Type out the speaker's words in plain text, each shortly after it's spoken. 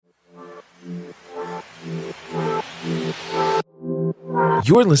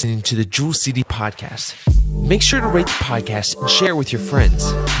You're listening to the Jewel City Podcast. Make sure to rate the podcast and share it with your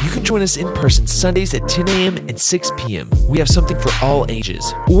friends. You can join us in person Sundays at 10 a.m. and 6 p.m. We have something for all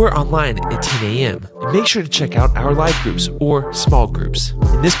ages, or online at 10 a.m. And make sure to check out our live groups or small groups.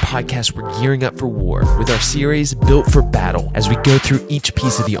 In this podcast, we're gearing up for war with our series Built for Battle as we go through each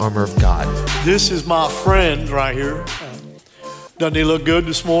piece of the armor of God. This is my friend right here. Doesn't he look good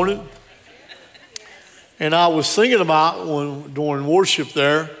this morning? And I was thinking about during worship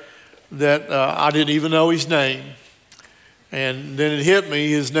there that I didn't even know his name. And then it hit me,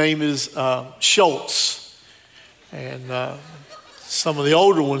 his name is Schultz. And some of the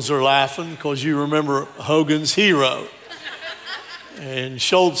older ones are laughing because you remember Hogan's Hero. And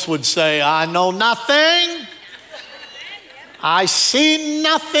Schultz would say, I know nothing, I see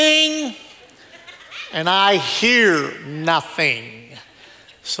nothing, and I hear nothing.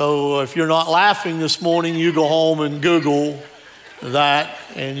 So if you're not laughing this morning, you go home and Google that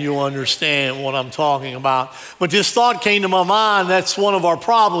and you'll understand what I'm talking about. But this thought came to my mind, that's one of our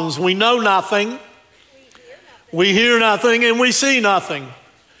problems. We know nothing, we hear nothing, and we see nothing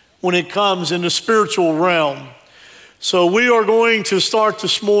when it comes in the spiritual realm. So we are going to start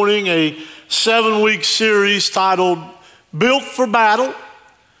this morning a 7-week series titled Built for Battle.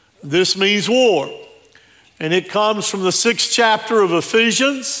 This means war. And it comes from the 6th chapter of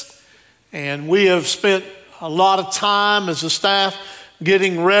Ephesians. And we have spent a lot of time as a staff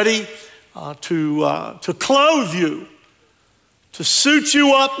getting ready to clothe you, to suit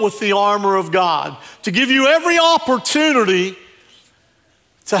you up with the armor of God, to give you every opportunity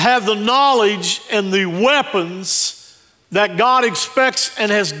to have the knowledge and the weapons that God expects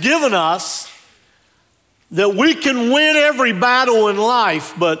and has given us, that we can win every battle in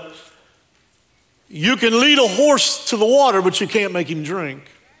life. But you can lead a horse to the water, but you can't make him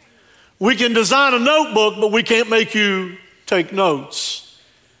drink. We can design a notebook, but we can't make you take notes.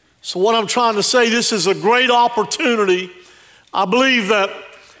 So what I'm trying to say, this is a great opportunity. I believe that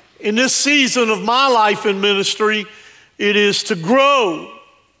in this season of my life in ministry, it is to grow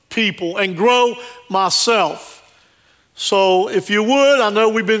people and grow myself. So if you would, I know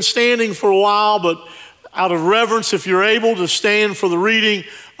we've been standing for a while, but out of reverence, if you're able to stand for the reading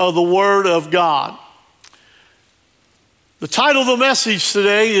of the Word of God. The title of the message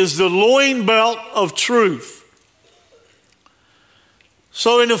today is The Loin Belt of Truth.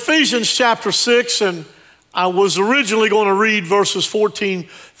 So in Ephesians chapter 6, and I was originally going to read verses 14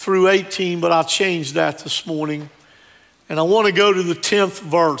 through 18, but I changed that this morning. And I want to go to the 10th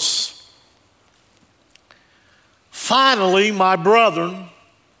verse. Finally, my brethren,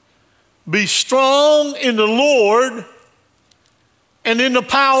 be strong in the Lord and in the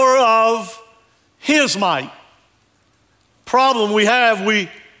power of His might. Problem we have, we're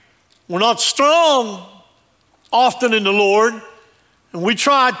not strong often in the Lord, and we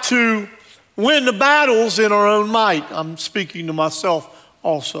try to win the battles in our own might. I'm speaking to myself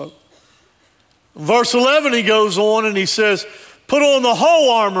also. Verse 11, he goes on and he says, put on the whole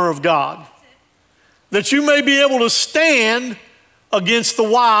armor of God, that you may be able to stand against the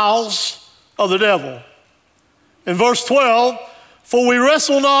wiles of the devil. In verse 12, for we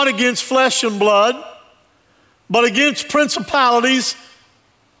wrestle not against flesh and blood, but against principalities,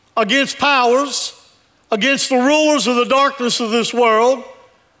 against powers, against the rulers of the darkness of this world,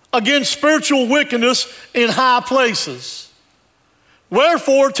 against spiritual wickedness in high places.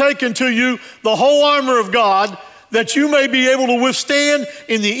 Wherefore, take unto you the whole armor of God, that you may be able to withstand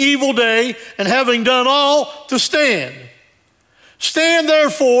in the evil day, and having done all, to stand. Stand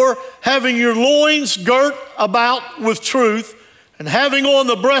therefore, having your loins girt about with truth, and having on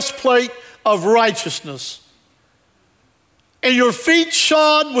the breastplate of righteousness, and your feet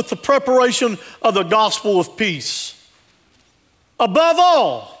shod with the preparation of the gospel of peace. Above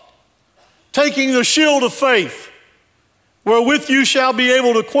all, taking the shield of faith, wherewith you shall be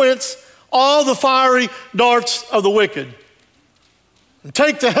able to quench all the fiery darts of the wicked. And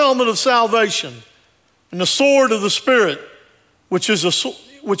take the helmet of salvation and the sword of the Spirit, which is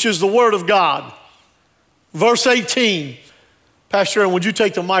the word of God. Verse 18, Pastor Aaron, would you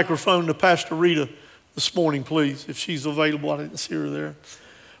take the microphone to Pastor Rita this morning, please, if she's available. I didn't see her there.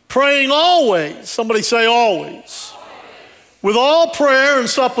 Praying always, somebody say always, with all prayer and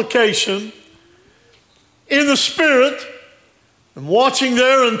supplication in the Spirit, and watching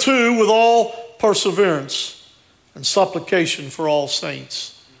thereunto with all perseverance and supplication for all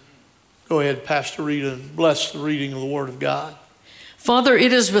saints. Go ahead, Pastor Rita, and bless the reading of the Word of God. Father,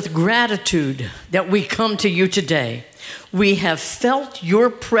 it is with gratitude that we come to you today. We have felt your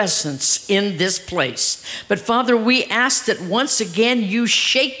presence in this place. But Father, we ask that once again you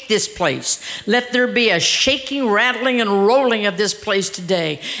shake this place. Let there be a shaking, rattling, and rolling of this place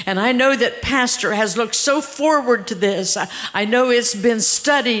today. And I know that Pastor has looked so forward to this. I know it's been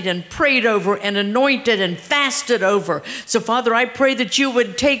studied and prayed over and anointed and fasted over. So Father, I pray that you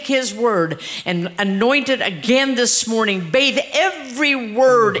would take his word and anoint it again this morning. Bathe every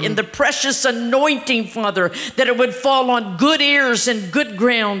word in the precious anointing, Father, that it would fall on good ears and good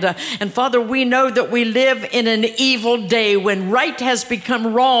ground. And Father, we know that we live in an evil day when right has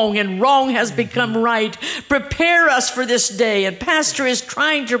become wrong and wrong has become right. Prepare us for this day. And Pastor is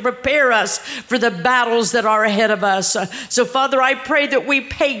trying to prepare us for the battles that are ahead of us. So Father, I pray that we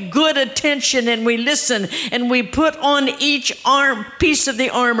pay good attention and we listen and we put on each piece of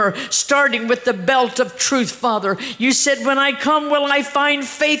the armor, starting with the belt of truth, Father. You said, when I come, will I find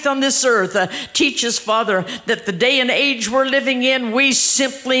faith on this earth? Teach us, Father, that the day and age we're living in, we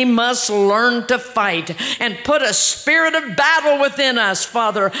simply must learn to fight and put a spirit of battle within us,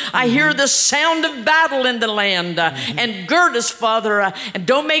 Father. I hear the sound of battle in the land, and gird us, Father, and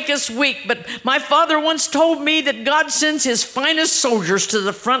don't make us weak. But my father once told me that God sends his finest soldiers to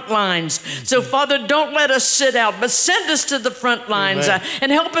the front lines. So Father, don't let us sit out, but send us to the front lines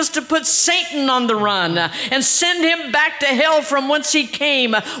and help us to put Satan on the run and send him back to hell from whence he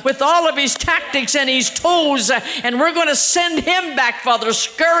came with all of his tactics and his tools. And we're going to send him back, Father,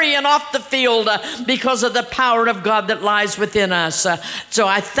 scurrying off the field because of the power of God that lies within us. So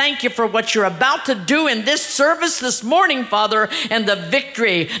I thank you for what you're about to do in this service this morning, Father, and the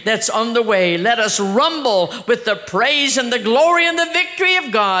victory that's on the way. Let us rumble with the praise and the glory and the victory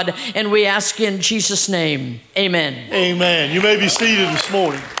of God. And we ask in Jesus' name, amen. Amen. You may be seated this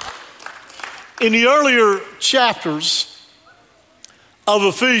morning. In the earlier chapters of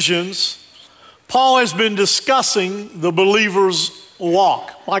Ephesians, Paul has been discussing the believer's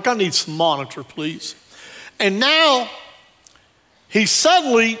walk. Mike, I need some monitor, please. And now he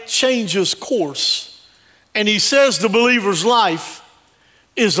suddenly changes course and he says the believer's life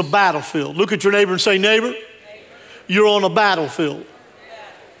is a battlefield. Look at your neighbor and say, neighbor, you're on a battlefield.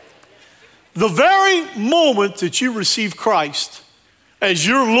 The very moment that you receive Christ as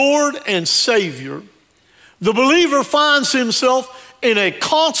your Lord and Savior, the believer finds himself in a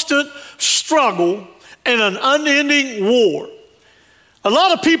constant struggle and an unending war. A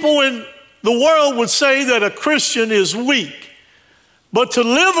lot of people in the world would say that a Christian is weak. But to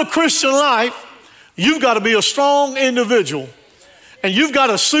live a Christian life, you've got to be a strong individual. And you've got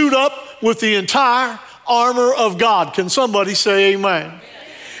to suit up with the entire armor of God. Can somebody say amen?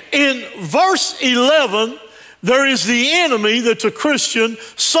 In verse 11, there is the enemy that the Christian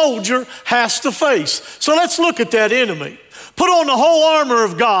soldier has to face. So let's look at that enemy. Put on the whole armor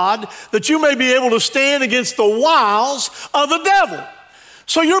of God that you may be able to stand against the wiles of the devil.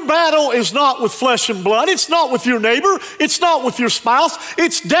 So your battle is not with flesh and blood. It's not with your neighbor. It's not with your spouse.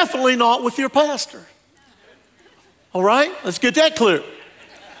 It's definitely not with your pastor. All right? Let's get that clear.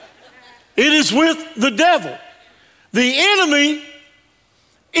 It is with the devil. The enemy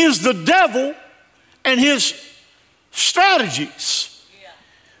is the devil and his strategies.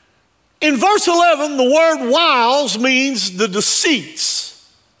 In verse 11, the word wiles means the deceits,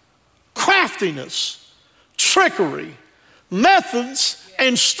 craftiness, trickery, methods,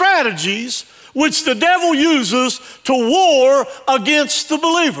 and strategies which the devil uses to war against the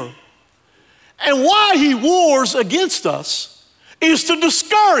believer. And why he wars against us is to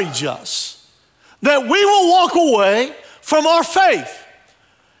discourage us, that we will walk away from our faith.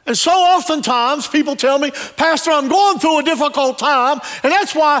 And so oftentimes people tell me, Pastor, I'm going through a difficult time, and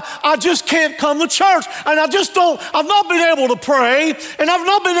that's why I just can't come to church. And I've not been able to pray, and I've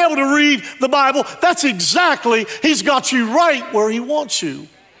not been able to read the Bible. That's exactly, he's got you right where he wants you.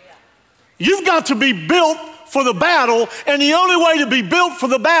 You've got to be built for the battle, and the only way to be built for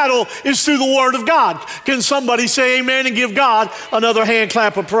the battle is through the Word of God. Can somebody say amen and give God another hand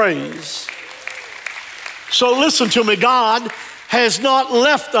clap of praise? So listen to me, God has not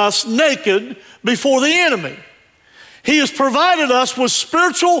left us naked before the enemy. He has provided us with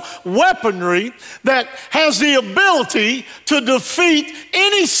spiritual weaponry that has the ability to defeat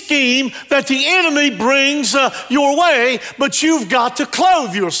any scheme that the enemy brings your way, but you've got to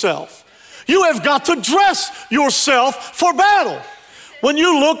clothe yourself. You have got to dress yourself for battle. When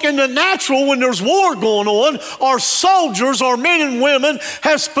you look in the natural, when there's war going on, our soldiers, our men and women,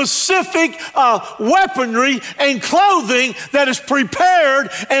 have specific weaponry and clothing that is prepared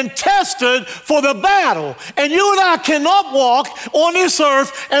and tested for the battle. And you and I cannot walk on this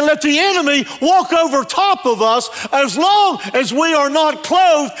earth and let the enemy walk over top of us. As long as we are not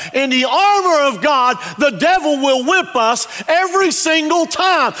clothed in the armor of God, the devil will whip us every single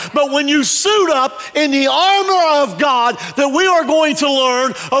time. But when you suit up in the armor of God that we are going to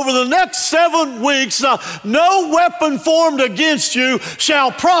learn over the next 7 weeks, no weapon formed against you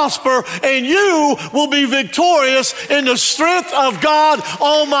shall prosper, and you will be victorious in the strength of God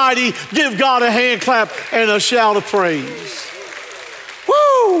Almighty. Give God a hand clap and a shout of praise.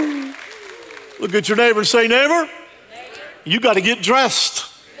 Woo! Look at your neighbor and say, neighbor, you got to get dressed.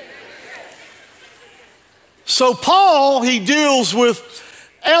 So Paul, he deals with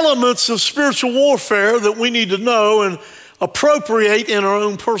elements of spiritual warfare that we need to know and appropriate in our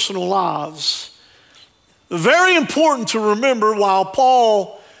own personal lives. Very important to remember while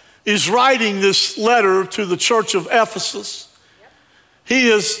Paul is writing this letter to the church of Ephesus, he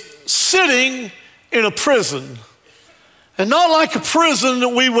is sitting in a prison, and not like a prison that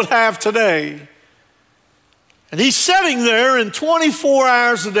we would have today. And he's sitting there, and 24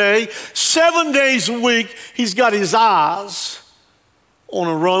 hours a day, 7 days a week, he's got his eyes on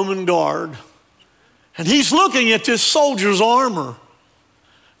a Roman guard. And he's looking at this soldier's armor.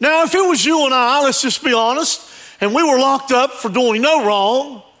 Now, if it was you and I, let's just be honest, and we were locked up for doing no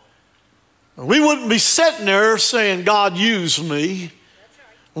wrong, we wouldn't be sitting there saying, God, use me.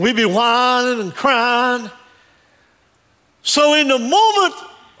 We'd be whining and crying. So in the moment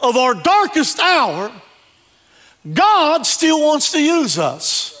of our darkest hour, God still wants to use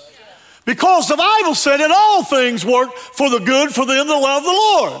us. Because the Bible said that all things work for the good for them that love the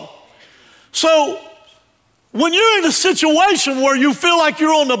Lord. So when you're in a situation where you feel like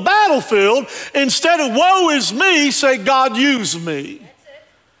you're on the battlefield, instead of woe is me, say, God, use me.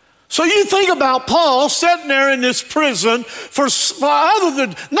 So you think about Paul sitting there in this prison for other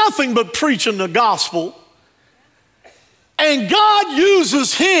than nothing but preaching the gospel. And God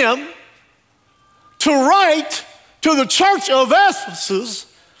uses him to write to the church of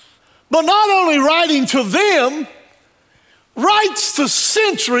Ephesus, but not only writing to them, writes to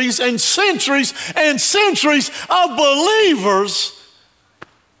centuries and centuries and centuries of believers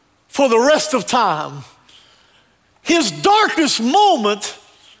for the rest of time. His darkest moment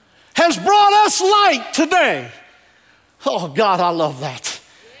has brought us light today. Oh God, I love that.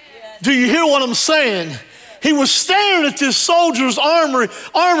 Do you hear what I'm saying? He was staring at this soldier's armor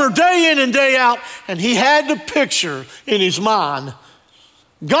day in and day out, and he had the picture in his mind.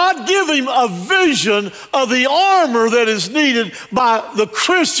 God give him a vision of the armor that is needed by the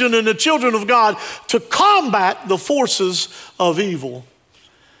Christian and the children of God to combat the forces of evil.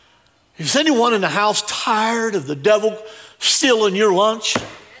 Is anyone in the house tired of the devil stealing your lunch?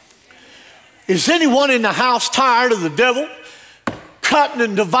 Is anyone in the house tired of the devil cutting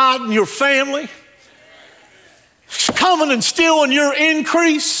and dividing your family? Coming and stealing your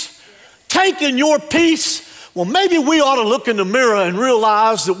increase? Taking your peace? Well, maybe we ought to look in the mirror and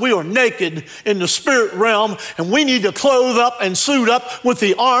realize that we are naked in the spirit realm, and we need to clothe up and suit up with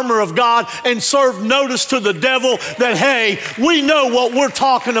the armor of God and serve notice to the devil that, hey, we know what we're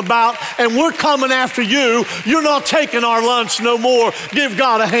talking about and we're coming after you. You're not taking our lunch no more. Give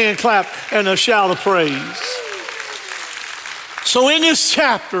God a hand clap and a shout of praise. So in this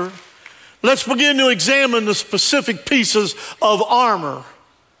chapter, let's begin to examine the specific pieces of armor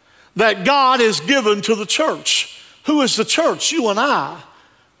that God has given to the church. Who is the church? You and I,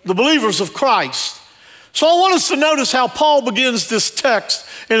 the believers of Christ. So I want us to notice how Paul begins this text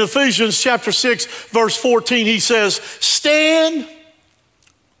in Ephesians chapter 6, verse 14. He says, stand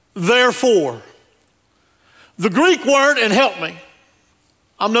therefore. The Greek word, and help me,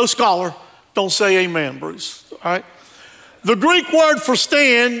 I'm no scholar, don't say amen, Bruce, all right? The Greek word for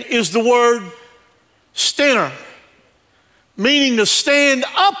stand is the word steno, meaning to stand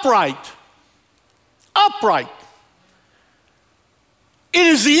upright. Upright. It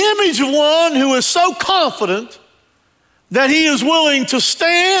is the image of one who is so confident that he is willing to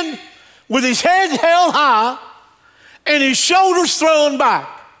stand with his head held high and his shoulders thrown back.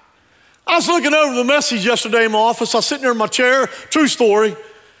 I was looking over the message yesterday in my office. I was sitting there in my chair, true story,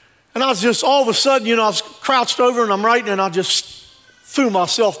 and I was just all of a sudden, I was crouched over and I'm writing, and I just threw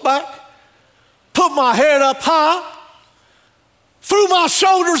myself back, put my head up high, threw my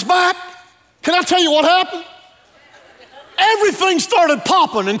shoulders back. Can I tell you what happened? Everything started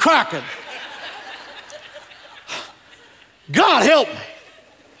popping and cracking. God help me.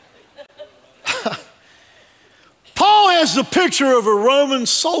 Paul has the picture of a Roman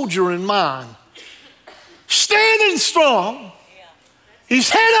soldier in mind, standing strong, his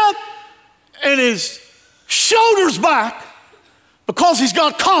head up and his shoulders back because he's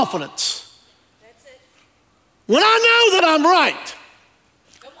got confidence. When I know that I'm right,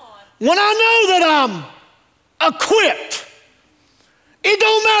 when I know that I'm equipped, it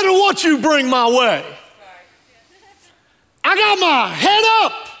don't matter what you bring my way. I got my head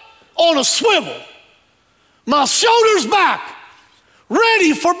up on a swivel, my shoulders back,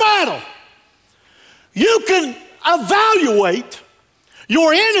 ready for battle. You can evaluate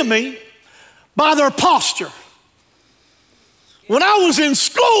your enemy by their posture. When I was in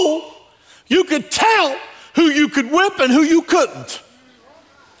school, you could tell who you could whip and who you couldn't.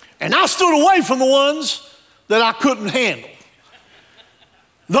 And I stood away from the ones that I couldn't handle.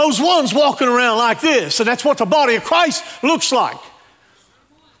 Those ones walking around like this, and that's what the body of Christ looks like.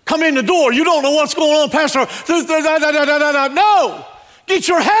 Come in the door, you don't know what's going on, Pastor. No, get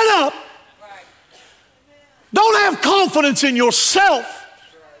your head up. Don't have confidence in yourself,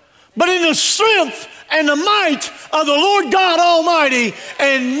 but in the strength and the might of the Lord God Almighty,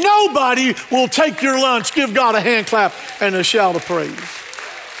 and nobody will take your lunch. Give God a hand clap and a shout of praise.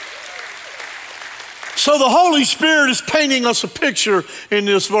 So the Holy Spirit is painting us a picture in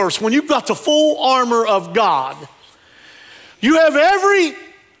this verse. When you've got the full armor of God, you have every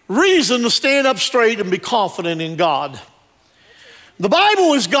reason to stand up straight and be confident in God. The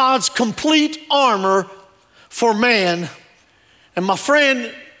Bible is God's complete armor for man. And my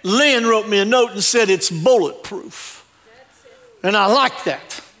friend Lynn wrote me a note and said it's bulletproof. And I like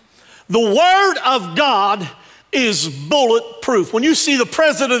that. The Word of God is bulletproof. When you see the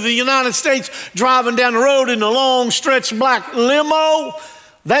President of the United States driving down the road in a long stretch black limo,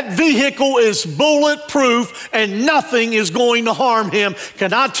 that vehicle is bulletproof and nothing is going to harm him.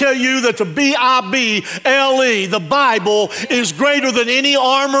 Can I tell you that the Bible, the Bible, is greater than any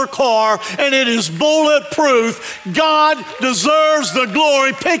armor car, and it is bulletproof. God deserves the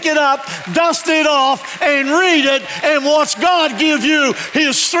glory. Pick it up, dust it off, and read it, and watch God give you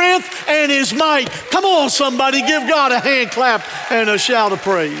his strength and his might. Come on, somebody, give God a hand clap and a shout of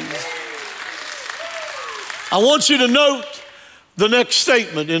praise. I want you to note the next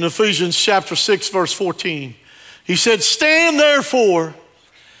statement in Ephesians chapter 6, verse 14. He said, stand therefore,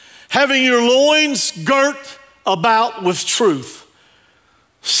 having your loins girt about with truth.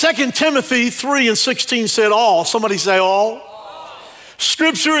 2 Timothy 3 and 16 said all. Somebody say all.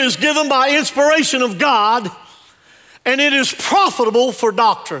 Scripture is given by inspiration of God, and it is profitable for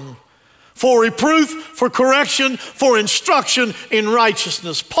doctrine, for reproof, for correction, for instruction in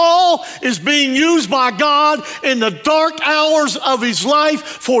righteousness. Paul is being used by God in the dark hours of his life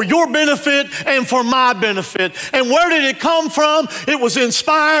for your benefit and for my benefit. And where did it come from? It was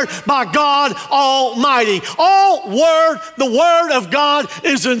inspired by God Almighty. The Word of God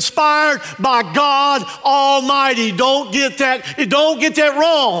is inspired by God Almighty. Don't get that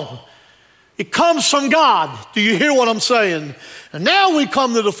wrong. It comes from God. Do you hear what I'm saying? And now we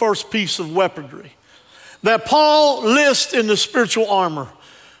come to the first piece of weaponry that Paul lists in the spiritual armor,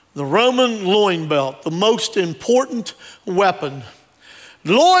 the Roman loin belt, the most important weapon.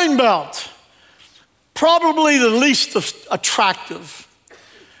 Loin belt, probably the least attractive,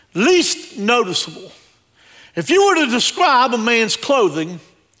 least noticeable. If you were to describe a man's clothing,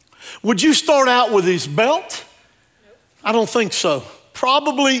 would you start out with his belt? I don't think so.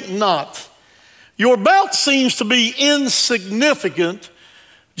 Probably not. Your belt seems to be insignificant,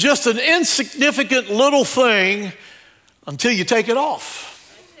 just an insignificant little thing until you take it off.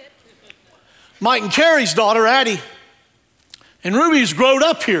 Mike and Carrie's daughter, Addie, and Ruby's growed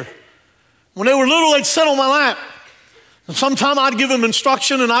up here. When they were little, they'd sit on my lap. And sometime I'd give them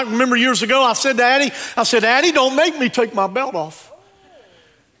instruction, and I remember years ago I said to Addie, don't make me take my belt off.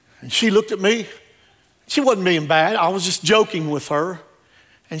 And she looked at me. She wasn't being bad. I was just joking with her.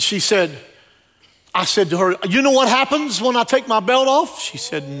 And I said to her, you know what happens when I take my belt off? She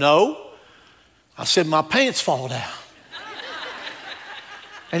said, no. I said, my pants fall down.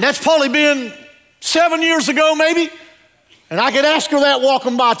 And that's probably been 7 years ago maybe. And I could ask her that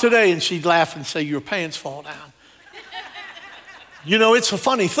walking by today, and she'd laugh and say, your pants fall down. You know, it's a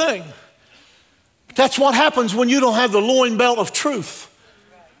funny thing. But that's what happens when you don't have the loin belt of truth.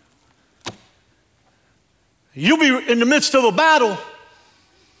 You'll be in the midst of a battle,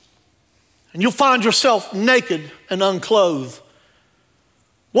 and you'll find yourself naked and unclothed.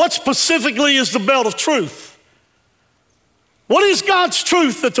 What specifically is the belt of truth? What is God's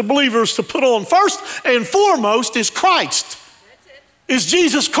truth that the believer is to put on? First and foremost is Christ. Is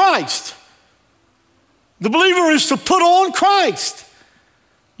Jesus Christ. The believer is to put on Christ.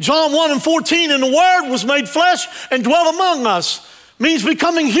 John 1:14, and the Word was made flesh and dwelt among us. Means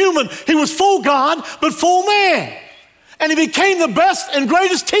becoming human. He was full God, but full man. And he became the best and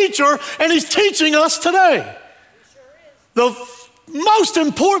greatest teacher, and he's teaching us today. The most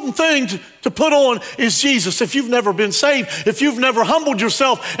important thing to put on is Jesus. If you've never been saved, if you've never humbled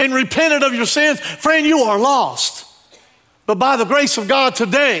yourself and repented of your sins, friend, you are lost. But by the grace of God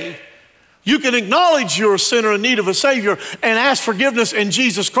today, you can acknowledge you're a sinner in need of a Savior and ask forgiveness, and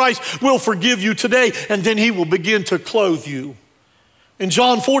Jesus Christ will forgive you today, and then he will begin to clothe you. In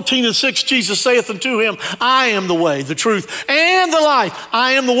John 14:6, Jesus saith unto him, I am the way, the truth, and the life.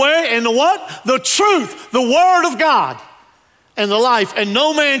 I am the way and the what? The truth, the Word of God, and the life. And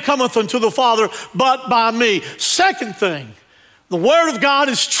no man cometh unto the Father but by me. Second thing, the Word of God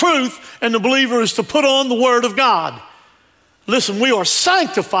is truth, and the believer is to put on the Word of God. Listen, we are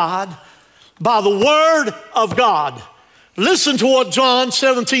sanctified by the Word of God. Listen to what John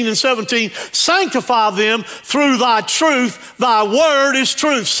 17:17, sanctify them through thy truth. Thy word is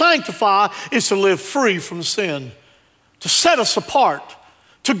truth. Sanctify is to live free from sin, to set us apart,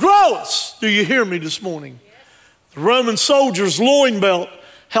 to grow us. Do you hear me this morning? The Roman soldier's loin belt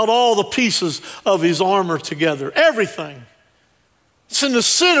held all the pieces of his armor together, everything. It's in the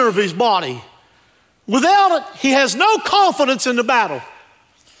center of his body. Without it, he has no confidence in the battle.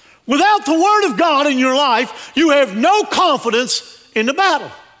 Without the Word of God in your life, you have no confidence in the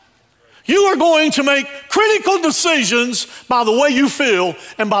battle. You are going to make critical decisions by the way you feel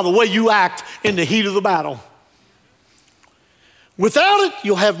and by the way you act in the heat of the battle. Without it,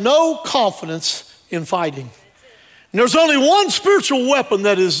 you'll have no confidence in fighting. And there's only one spiritual weapon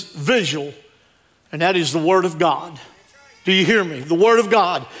that is visual, and that is the Word of God. Do you hear me? The Word of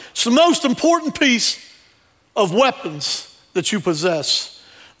God. It's the most important piece of weapons that you possess.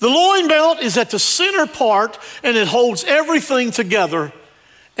 The loin belt is at the center part, and it holds everything together.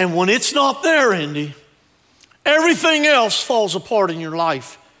 And when it's not there, Indy, everything else falls apart in your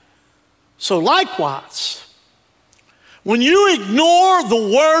life. So likewise, when you ignore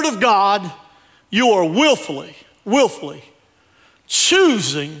the Word of God, you are willfully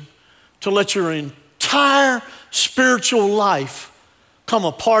choosing to let your entire spiritual life come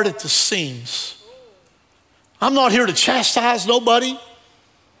apart at the seams. I'm not here to chastise nobody.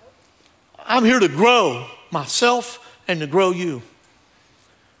 I'm here to grow myself and to grow you.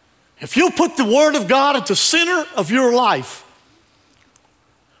 If you put the Word of God at the center of your life,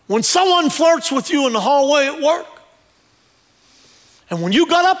 when someone flirts with you in the hallway at work, and when you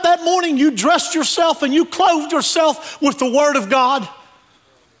got up that morning, you dressed yourself and you clothed yourself with the Word of God,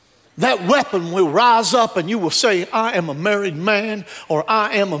 that weapon will rise up and you will say, I am a married man or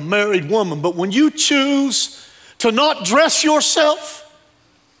I am a married woman. But when you choose to not dress yourself,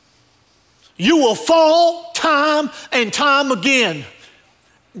 you will fall time and time again.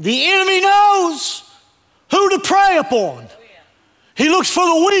 The enemy knows who to prey upon. He looks for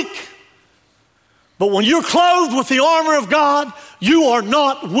the weak. But when you're clothed with the armor of God, you are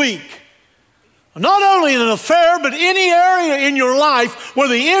not weak. Not only in an affair, but any area in your life where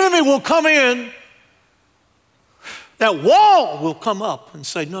the enemy will come in, that wall will come up and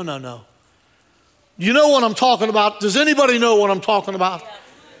say, no, no, no. You know what I'm talking about? Does anybody know what I'm talking about?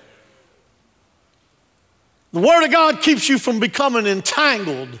 The Word of God keeps you from becoming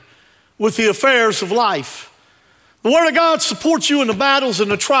entangled with the affairs of life. The Word of God supports you in the battles and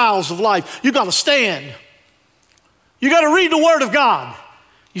the trials of life. You got to stand. You got to read the Word of God.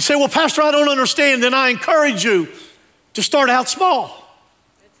 You say, well, Pastor, I don't understand. Then I encourage you to start out small.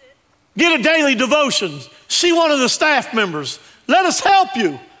 Get a daily devotion. See one of the staff members. Let us help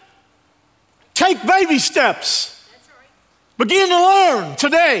you. Take baby steps. Begin to learn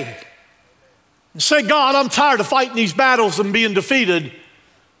today. And say, God, I'm tired of fighting these battles and being defeated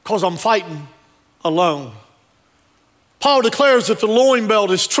because I'm fighting alone. Paul declares that the loin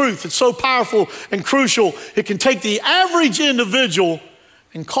belt is truth. It's so powerful and crucial. It can take the average individual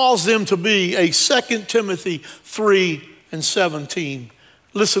and cause them to be a 2 Timothy 3:17.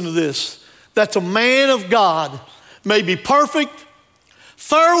 Listen to this. That the man of God may be perfect,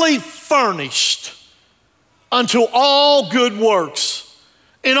 thoroughly furnished unto all good works.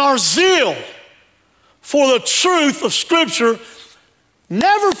 In our zeal for the truth of Scripture,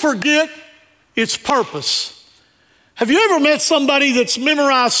 never forget its purpose. Have you ever met somebody that's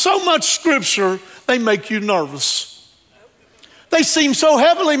memorized so much Scripture, they make you nervous? They seem so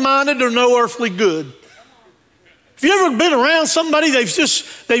heavenly minded, they're no earthly good. Have you ever been around somebody,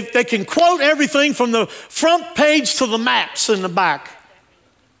 they can quote everything from the front page to the maps in the back,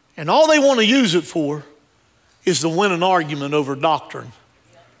 and all they want to use it for is to win an argument over doctrine?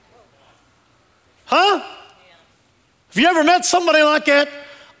 Huh? Have you ever met somebody like that?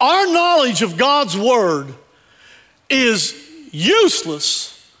 Our knowledge of God's word is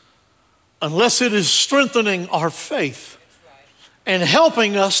useless unless it is strengthening our faith and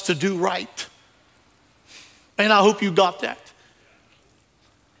helping us to do right. And I hope you got that.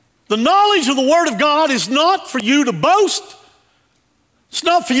 The knowledge of the word of God is not for you to boast. It's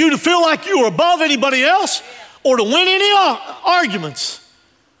not for you to feel like you are above anybody else or to win any arguments.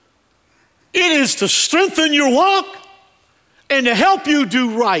 It is to strengthen your walk and to help you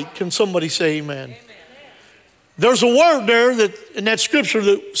do right. Can somebody say amen? Amen. There's a word there that in that scripture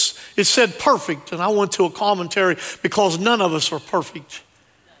that it said perfect, and I went to a commentary because none of us are perfect.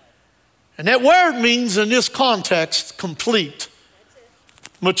 And that word means in this context complete,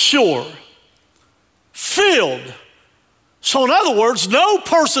 mature, filled. So in other words, no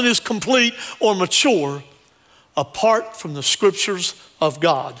person is complete or mature apart from the scriptures of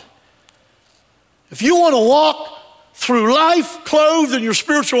God. If you want to walk through life clothed in your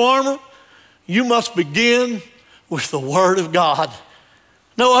spiritual armor, you must begin with the word of God.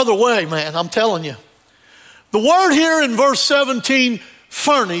 No other way, man, I'm telling you. The word here in verse 17,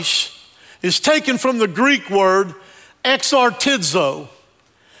 furnish, is taken from the Greek word exartizo,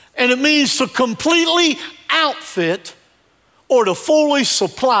 and it means to completely outfit or to fully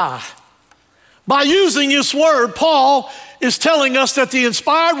supply. By using this word, Paul is telling us that the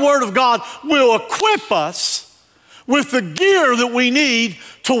inspired word of God will equip us with the gear that we need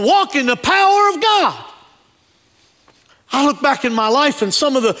to walk in the power of God. I look back in my life and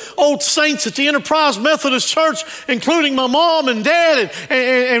some of the old saints at the Enterprise Methodist Church, including my mom and dad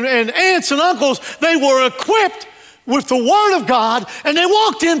and aunts and uncles, they were equipped with the Word of God and they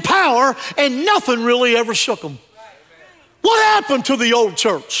walked in power and nothing really ever shook them. What happened to the old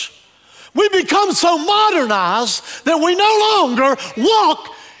church? We become so modernized that we no longer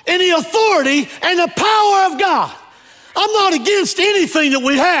walk in the authority and the power of God. I'm not against anything that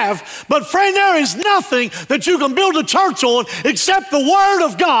we have, but friend, there is nothing that you can build a church on except the Word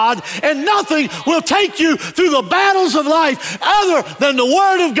of God, and nothing will take you through the battles of life other than the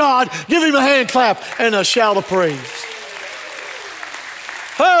Word of God. Give him a hand clap and a shout of praise.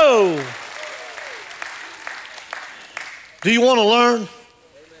 Oh! Do you want to learn?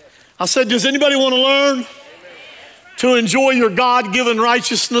 I said, does anybody want to learn? To enjoy your God-given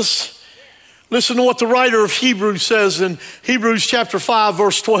righteousness? Listen to what the writer of Hebrews says in Hebrews chapter 5,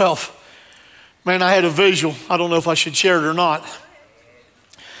 verse 12. Man, I had a visual. I don't know if I should share it or not.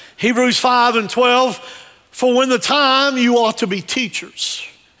 Hebrews 5 and 12, for when the time you ought to be teachers.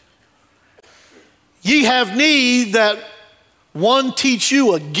 Ye have need that one teach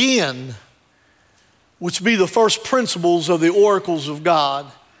you again, which be the first principles of the oracles of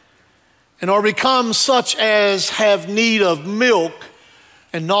God, and are become such as have need of milk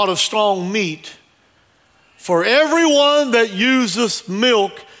and not of strong meat. For everyone that useth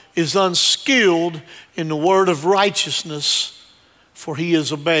milk is unskilled in the word of righteousness, for he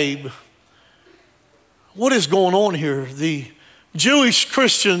is a babe. What is going on here? The Jewish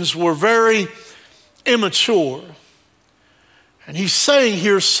Christians were very immature. And he's saying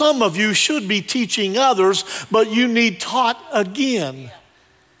here, some of you should be teaching others, but you need taught again.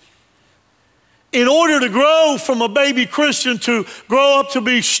 In order to grow from a baby Christian to grow up to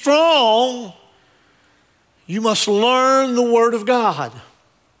be strong, you must learn the Word of God.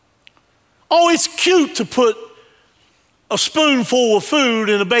 Oh, it's cute to put a spoonful of food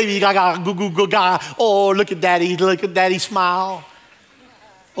in a baby. Oh, look at daddy smile.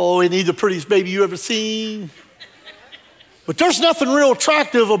 Oh, isn't he the prettiest baby you ever seen? But there's nothing real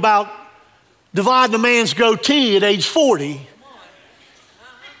attractive about dividing a man's goatee at age 40.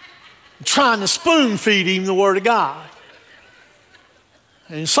 Trying to spoon feed him the Word of God.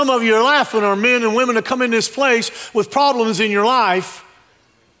 And some of you are laughing, are men and women that come in this place with problems in your life.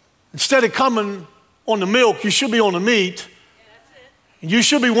 Instead of coming on the milk, you should be on the meat. And you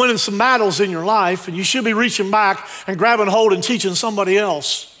should be winning some battles in your life, and you should be reaching back and grabbing hold and teaching somebody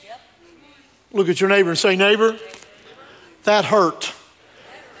else. Look at your neighbor and say, neighbor, that hurt.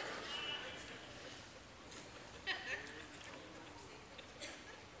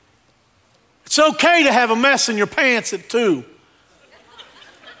 It's okay to have a mess in your pants at 2.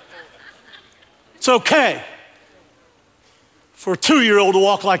 It's okay for a 2-year-old to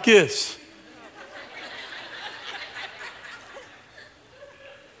walk like this.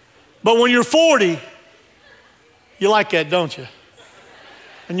 But when you're 40, you like that, don't you?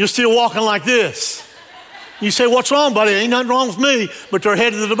 And you're still walking like this. You say, what's wrong, buddy? Ain't nothing wrong with me, but they're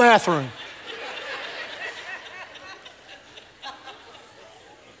headed to the bathroom.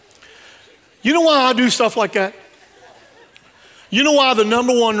 You know why I do stuff like that? You know why the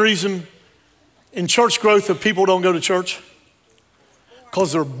number one reason in church growth that people don't go to church?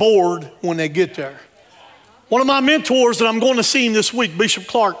 because they're bored when they get there. One of my mentors that I'm going to see him this week, Bishop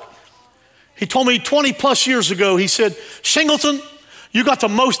Clark, he told me 20 plus years ago, he said, Shingleton, you got the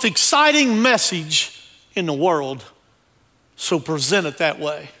most exciting message in the world, so present it that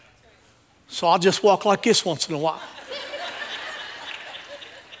way. So I'll just walk like this once in a while.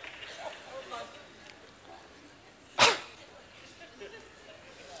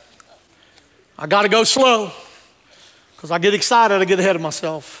 I got to go slow because I get excited, I get ahead of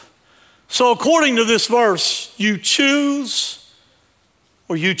myself. So according to this verse, you choose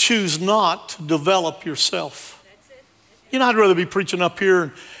or you choose not to develop yourself. You know, I'd rather be preaching up here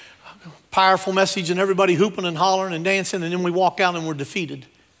and powerful message and everybody hooping and hollering and dancing, and then we walk out and we're defeated.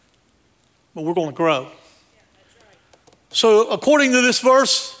 But we're going to grow. So according to this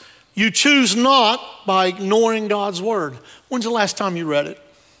verse, you choose not by ignoring God's word. When's the last time you read it?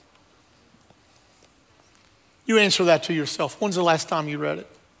 You answer that to yourself. When's the last time you read it?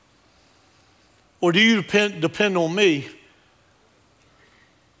 Or do you depend on me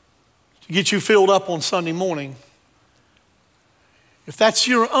to get you filled up on Sunday morning? If that's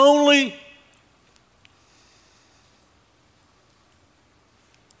your only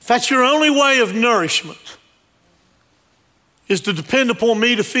way of nourishment, is to depend upon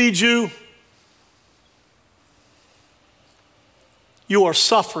me to feed you, you are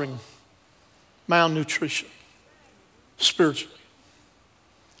suffering malnutrition spiritually.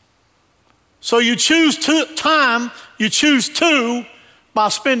 So you choose time by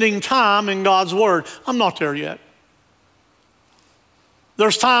spending time in God's word. I'm not there yet.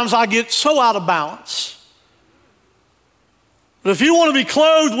 There's times I get so out of balance. But if you want to be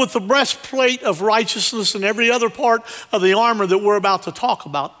clothed with the breastplate of righteousness and every other part of the armor that we're about to talk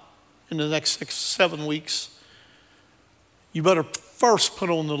about in the next 6-7 weeks, you better first put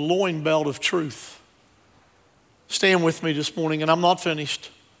on the loin belt of truth. Stand with me this morning, and I'm not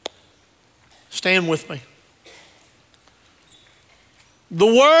finished. Stand with me. The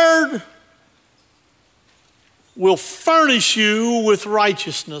word will furnish you with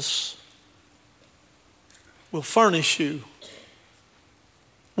righteousness. Will furnish you.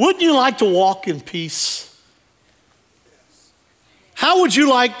 Wouldn't you like to walk in peace? How would you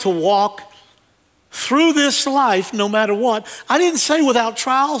like to walk through this life no matter what? I didn't say without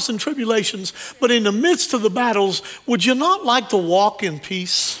trials and tribulations, but in the midst of the battles, would you not like to walk in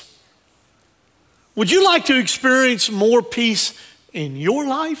peace? Would you like to experience more peace in your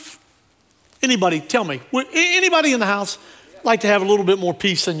life? Anybody, tell me. Would anybody in the house like to have a little bit more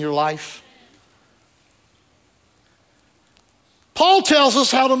peace in your life? Paul tells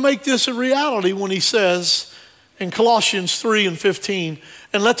us how to make this a reality when he says in Colossians 3:15,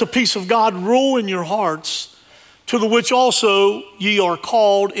 and let the peace of God rule in your hearts, to the which also ye are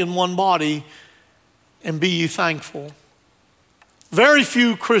called in one body, and be ye thankful. Very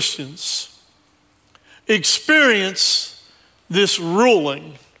few Christians experience this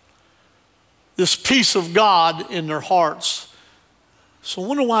ruling, this peace of God in their hearts. So I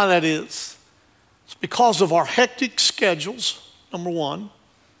wonder why that is. It's because of our hectic schedules, number one.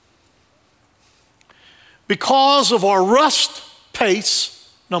 Because of our rust pace,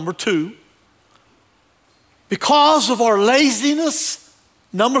 number two. Because of our laziness,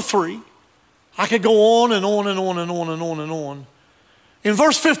 number three. I could go on and on and on and on and on and on. In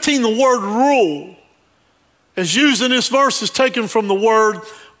verse 15, the word rule, as used in this verse, is taken from the word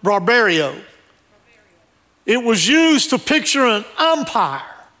barbario. It was used to picture an umpire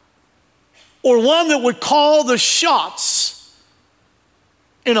or one that would call the shots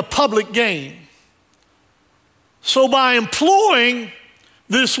in a public game. So by employing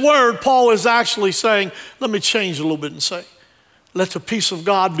this word, Paul is actually saying, let me change a little bit and say, let the peace of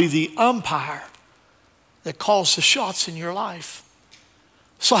God be the umpire that calls the shots in your life.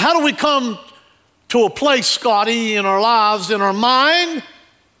 So how do we come to a place, Scotty, in our lives, in our mind,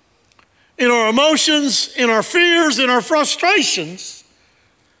 in our emotions, in our fears, in our frustrations,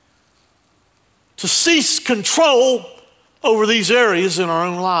 to cease control over these areas in our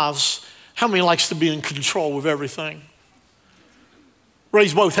own lives? How many likes to be in control of everything?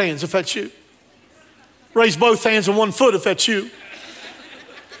 Raise both hands if that's you. Raise both hands and one foot if that's you.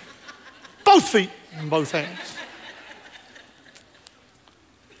 Both feet and both hands.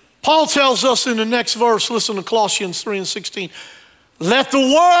 Paul tells us in the next verse, listen to Colossians 3:16, let the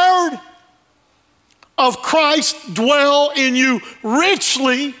word of Christ dwell in you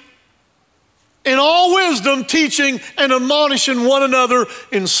richly in all wisdom, teaching and admonishing one another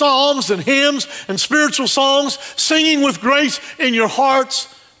in psalms and hymns and spiritual songs, singing with grace in your hearts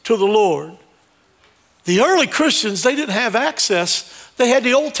to the Lord. The early Christians, they didn't have access. They had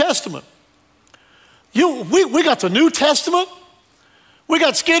the Old Testament. We got the New Testament, We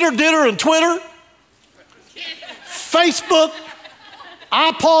got Skitter, Ditter, and Twitter, Facebook,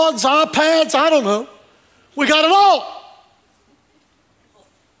 iPods, iPads, I don't know. We got it all.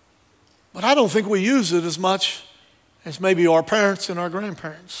 But I don't think we use it as much as maybe our parents and our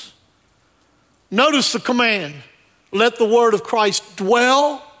grandparents. Notice the command, let the word of Christ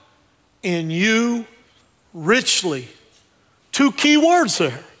dwell in you richly. Two key words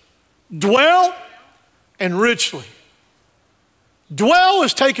there, dwell and richly. Dwell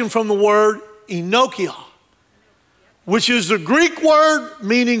is taken from the word enokia, which is the Greek word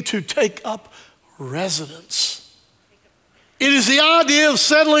meaning to take up residence. It is the idea of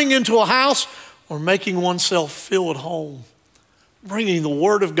settling into a house or making oneself feel at home, bringing the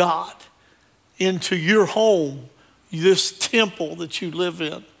word of God into your home, this temple that you live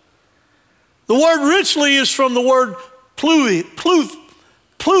in. The word richly is from the word pluvius.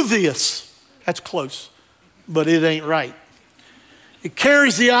 That's close, but it ain't right. It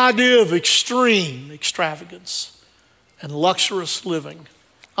carries the idea of extreme extravagance and luxurious living.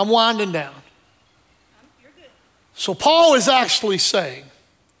 I'm winding down. So Paul is actually saying,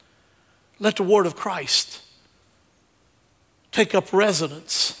 let the word of Christ take up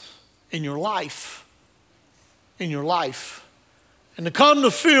residence in your life, and to come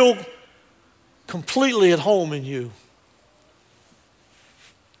to feel completely at home in you.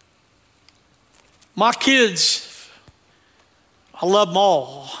 My kids, I love them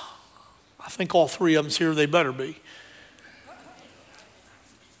all. I think all three of them's here, they better be.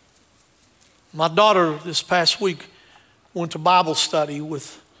 My daughter this past week went to Bible study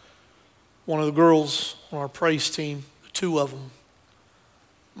with one of the girls on our praise team, the two of them.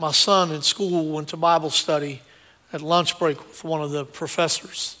 My son in school went to Bible study at lunch break with one of the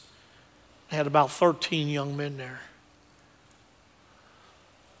professors. They had about 13 young men there.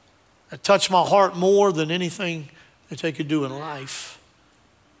 It touched my heart more than anything that they could do in life.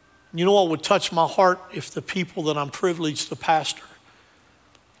 You know what would touch my heart? If the people that I'm privileged to pastor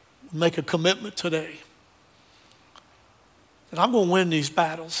would make a commitment today that I'm going to win these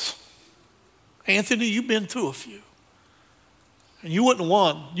battles. Anthony, you've been through a few. And you wouldn't have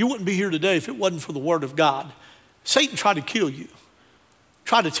won. You wouldn't be here today if it wasn't for the word of God. Satan tried to kill you,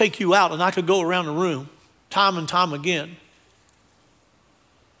 tried to take you out, and I could go around the room time and time again.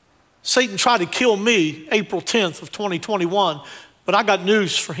 Satan tried to kill me April 10th of 2021, but I got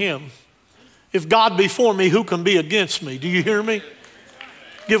news for him. If God be for me, who can be against me? Do you hear me?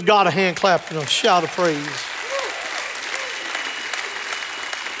 Give God a hand clap and a shout of praise.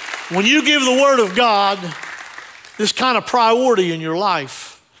 When you give the word of God this kind of priority in your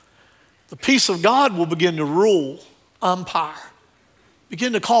life, the peace of God will begin to rule, umpire,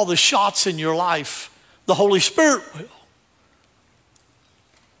 begin to call the shots in your life. The Holy Spirit will.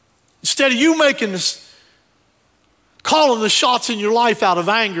 Instead of you making this, calling the shots in your life out of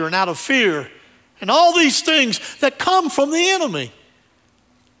anger and out of fear and all these things that come from the enemy.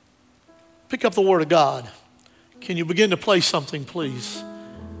 Pick up the word of God. Can you begin to play something, please?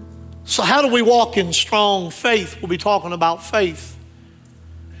 So how do we walk in strong faith? We'll be talking about faith.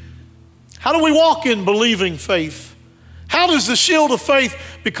 How do we walk in believing faith? How does the shield of faith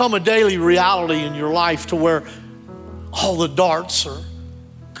become a daily reality in your life to where all the darts are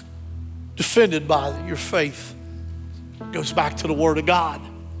defended by your faith? It goes back to the word of God.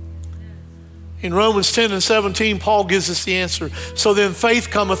 In Romans 10 and 17, Paul gives us the answer. So then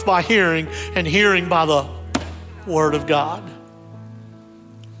faith cometh by hearing, and hearing by the word of God.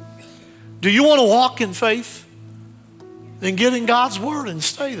 Do you want to walk in faith? Then get in God's word and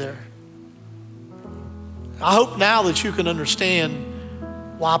stay there. I hope now that you can understand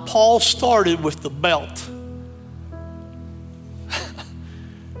why Paul started with the belt.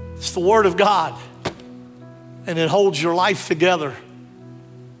 It's the word of God, and it holds your life together.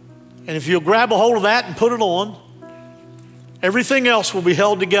 And if you'll grab a hold of that and put it on, everything else will be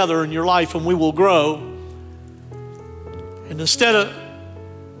held together in your life, and we will grow. And instead of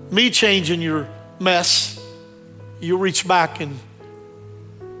me changing your mess, you reach back and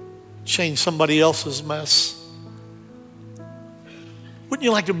change somebody else's mess. Wouldn't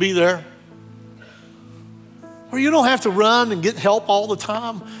you like to be there? Where you don't have to run and get help all the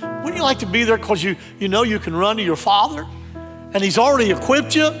time. Wouldn't you like to be there because you know you can run to your Father and He's already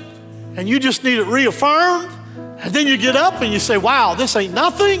equipped you and you just need it reaffirmed? And then you get up and you say, wow, this ain't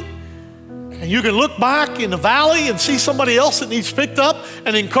nothing. And you can look back in the valley and see somebody else that needs picked up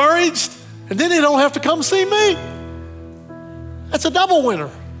and encouraged, and then they don't have to come see me. That's a double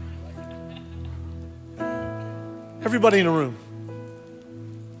winner. Everybody in the room,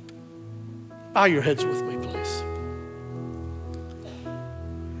 bow your heads with me, please.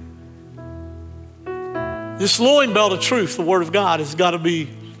 This loin belt of truth, the Word of God, has got to be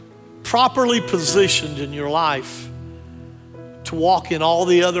properly positioned in your life to walk in all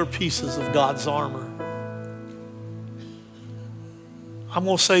the other pieces of God's armor. I'm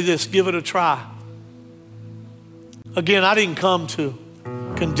going to say this, give it a try. Again, I didn't come to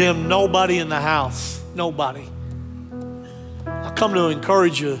condemn nobody in the house, nobody. I come to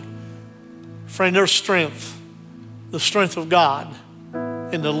encourage you. Friend, there's strength, the strength of God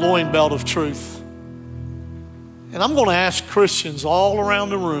in the loin belt of truth. And I'm going to ask Christians all around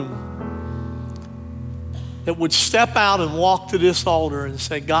the room that would step out and walk to this altar and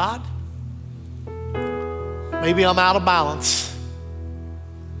say, God, maybe I'm out of balance.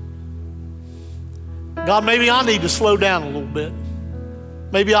 God, maybe I need to slow down a little bit.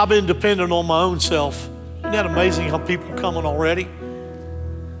 Maybe I've been dependent on my own self. Isn't that amazing how people are coming already?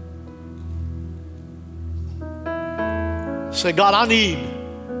 Say, God, I need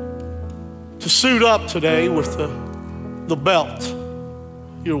to suit up today with the belt,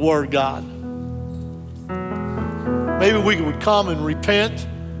 your word, God. Maybe we would come and repent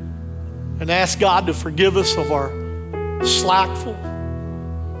and ask God to forgive us of our slackful,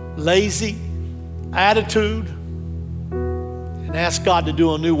 lazy attitude and ask God to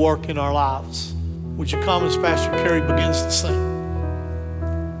do a new work in our lives. Would you come as Pastor Kerry begins to sing?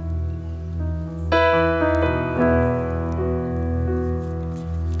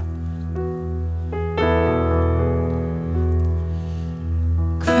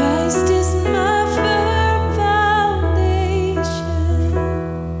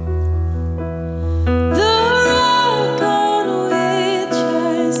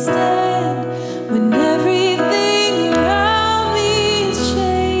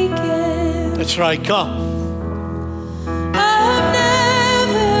 That's right, come. I've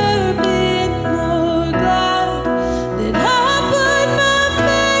never been more glad that I put my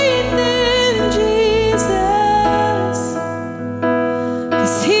faith in Jesus,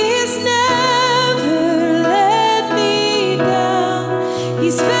 'cause He's never let me down.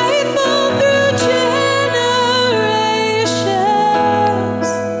 He's faithful through generations.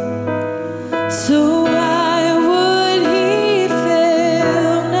 So why would He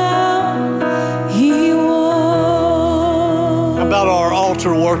fail now? He won't. How about our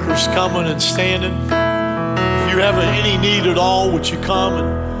altar workers coming and standing? If you have any need at all, would you come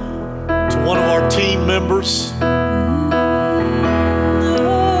and to one of our team members? No,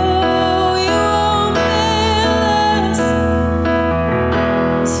 He won't fail us.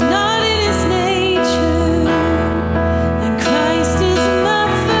 It's not in His nature, and Christ is my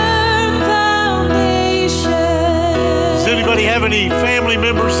firm foundation. Does anybody have any family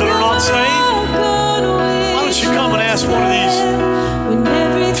members that are not saved? Why don't you come and ask one of these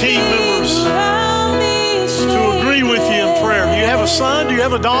team members to agree with you in prayer? Do you have a son? Do you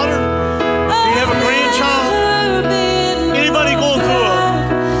have a daughter? Do you have a grandchild? Anybody going through a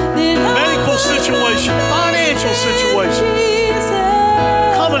medical situation, financial situation?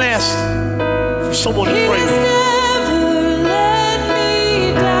 Come and ask for someone to pray with you.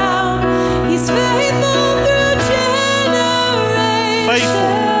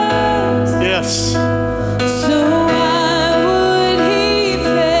 Faithful. Yes. So why would He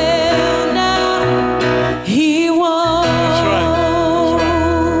fail now? He won't. That's right.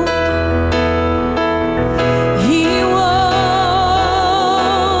 He won't.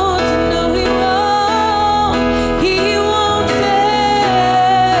 No, He won't. He won't fail.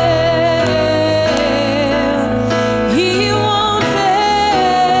 He won't fail.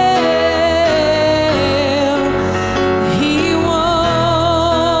 He won't.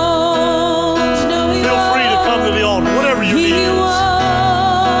 No, He Feel free to come to the altar, whatever your need He is.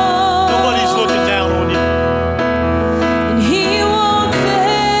 won't. Nobody's looking down on you. And He won't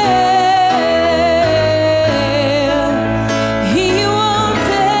fail. He won't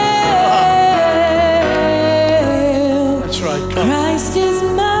fail. That's right. Come. Christ is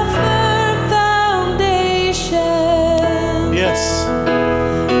my firm foundation. Yes.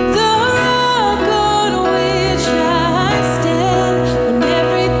 The rock on which I stand when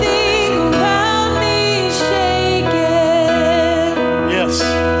everything around me is shaking. Yes.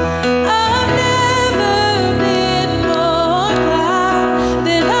 I've never been more glad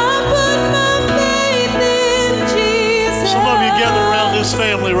that I put my faith in Jesus. Some of you gather around this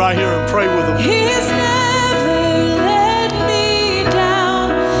family right here and pray with them. He's never let me down.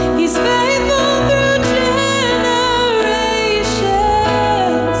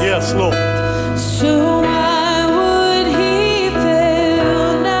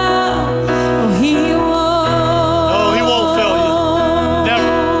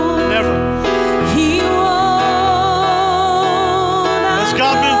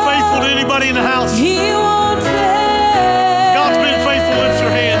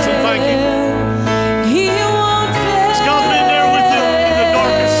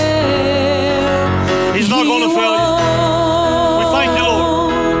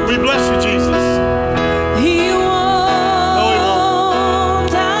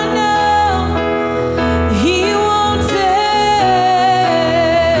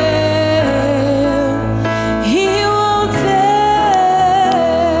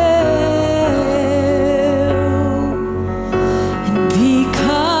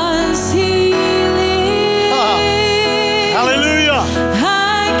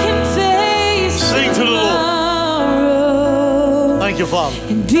 you, Father.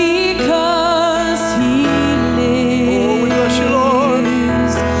 And because He lives, Oh, we bless you, Lord.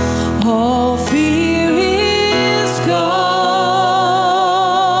 all fear is gone.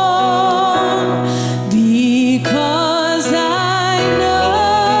 Because I know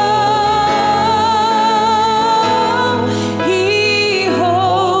He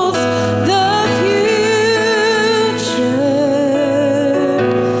holds the future,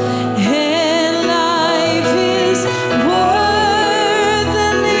 and life is worth the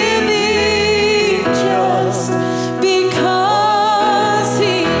living just because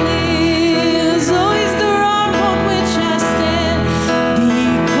He lives. Oh, He's the rock on which I stand.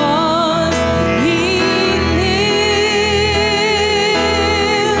 Because He lives,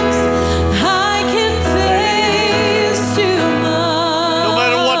 I can face tomorrow. No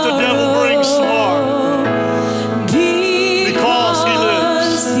matter what the devil brings tomorrow. Because He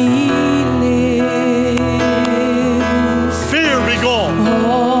lives. He lives. Fear be gone.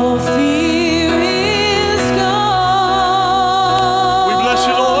 All fear is gone. We bless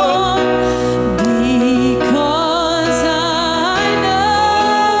you, Lord. Because I know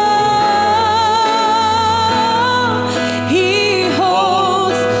He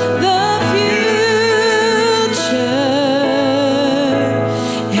holds the future,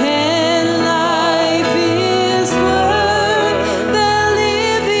 and life is worth the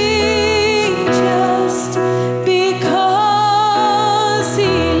living just because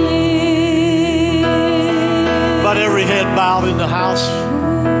He lives. About every head bowed in the house,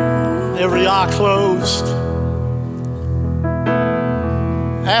 every eye closed.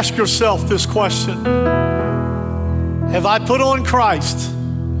 Ask yourself this question. Have I put on Christ?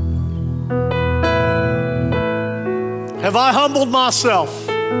 Have I humbled myself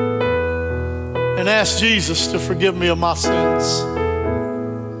and asked Jesus to forgive me of my sins?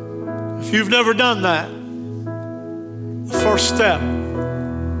 If you've never done that, the first step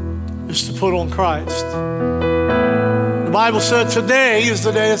is to put on Christ. The Bible said today is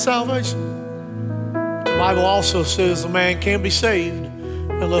the day of salvation. The Bible also says a man can't be saved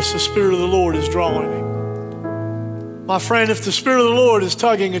unless the Spirit of the Lord is drawing him. My friend, if the Spirit of the Lord is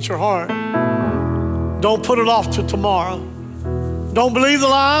tugging at your heart, don't put it off to tomorrow. Don't believe the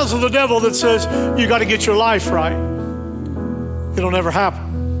lies of the devil that says you got to get your life right. It'll never happen.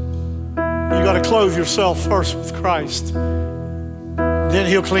 You got to clothe yourself first with Christ. Then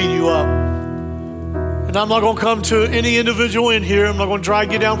He'll clean you up. And I'm not going to come to any individual in here. I'm not going to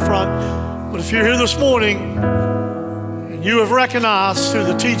drag you down front. But if you're here this morning and you have recognized through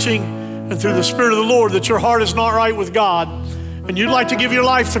the teaching and through the Spirit of the Lord that your heart is not right with God, and you'd like to give your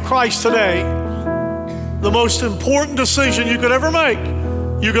life to Christ today, the most important decision you could ever make,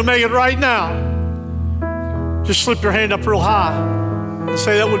 you can make it right now. Just slip your hand up real high and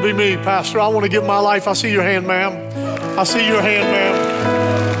say, that would be me, Pastor. I want to give my life. I see your hand, ma'am. I see your hand,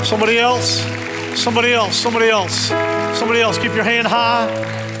 ma'am. Somebody else? Somebody else, somebody else. Somebody else, keep your hand high.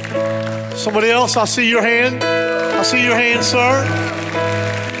 Somebody else, I see your hand. I see your hand, sir.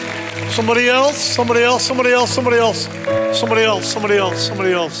 Somebody else, somebody else, somebody else, somebody else. Somebody else, somebody else,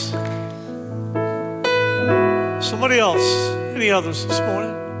 somebody else. Somebody else. Any others this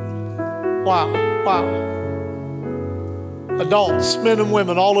morning? Wow, wow. Adults, men and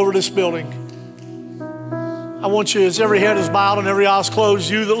women all over this building. I want you, as every head is bowed and every eye is closed,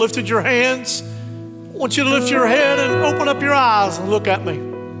 you that lifted your hands, I want you to lift your head and open up your eyes and look at me.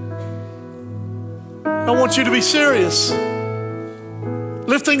 I want you to be serious.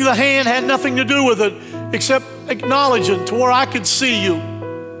 Lifting the hand had nothing to do with it except acknowledging to where I could see you.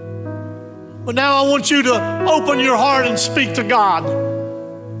 But now I want you to open your heart and speak to God.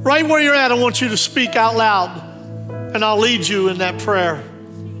 Right where you're at, I want you to speak out loud, and I'll lead you in that prayer.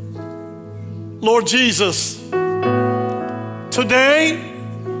 Lord Jesus, today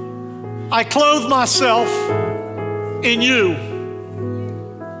I clothe myself in you,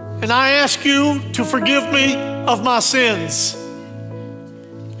 and I ask you to forgive me of my sins.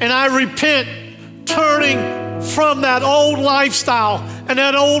 And I repent turning from that old lifestyle and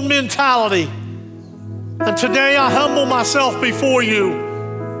that old mentality. And today I humble myself before you,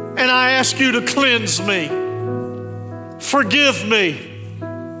 and I ask you to cleanse me, forgive me,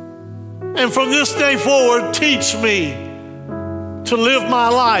 and from this day forward, teach me to live my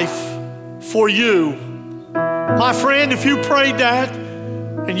life for you. My friend, if you prayed that,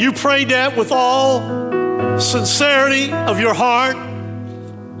 and you prayed that with all sincerity of your heart,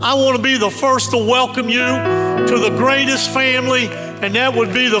 I want to be the first to welcome you to the greatest family, and that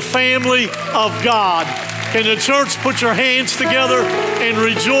would be the family of God. Can the church put your hands together and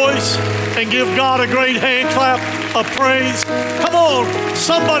rejoice and give God a great hand clap of praise? Come on,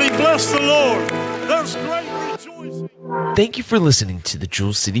 somebody bless the Lord. There's great rejoicing. Thank you for listening to the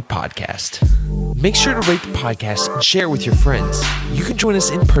Jewel City Podcast. Make sure to rate the podcast and share it with your friends. You can join us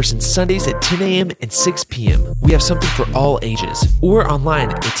in person Sundays at 10 a.m. and 6 p.m. We have something for all ages, or online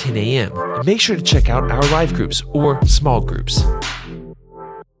at 10 a.m. And make sure to check out our live groups or small groups.